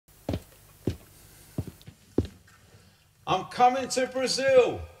I'm coming to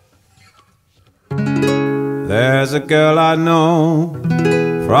Brazil. There's a girl I know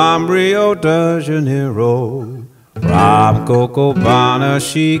from Rio de Janeiro. From Copacabana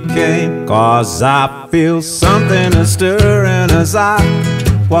she came, 'cause I feel something is stirring as I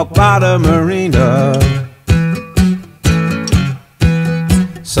walk by the marina.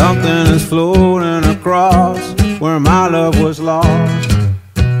 Something is floating across where my love was lost.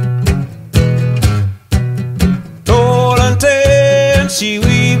 Tall and tan, she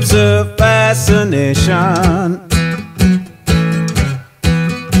weaves a fascination,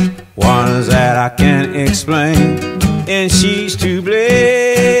 ones that I can't explain, and she's to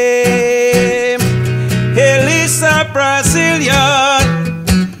blame. Elisa Brazilian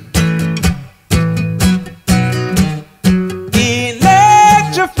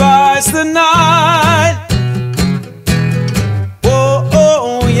electrifies the night. Oh,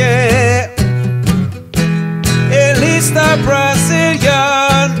 oh yeah. Elisa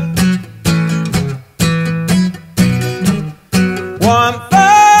Brazilian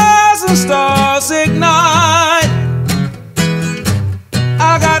 1,000 stars ignite.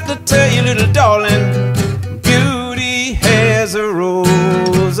 I got to tell you, little darling, beauty has a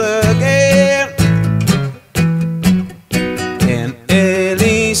rose again. And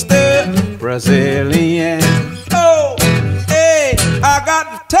Elisa Brazilian. Oh, hey, I got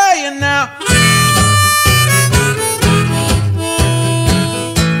to tell you now.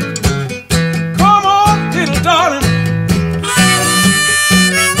 Come on, little darling.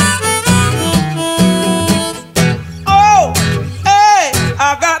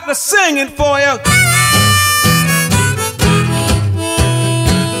 I got to sing it for you.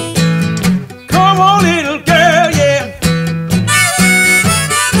 Come on, little girl, yeah.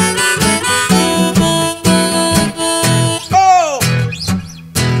 Oh,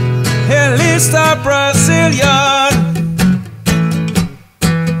 Elisa Brazilian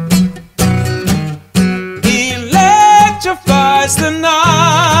electrifies the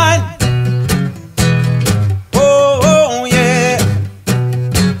night.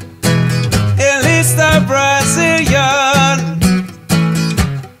 Brazilian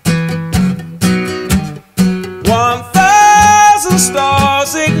 1,000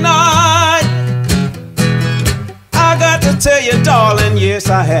 stars ignite. I got to tell you, darling, yes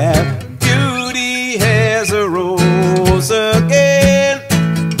I have. Beauty has a rose again.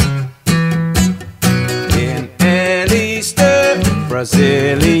 In Elisa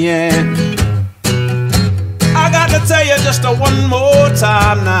Brazilian. I got to tell you just one more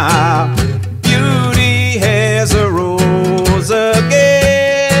time now. Beauty has a rose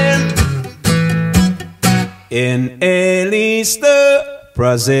again. In Elisa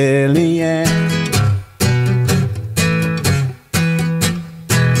Brazilian.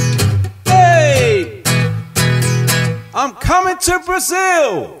 Hey, I'm coming to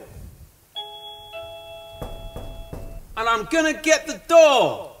Brazil, and I'm gonna get the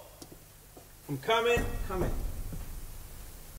door. I'm coming.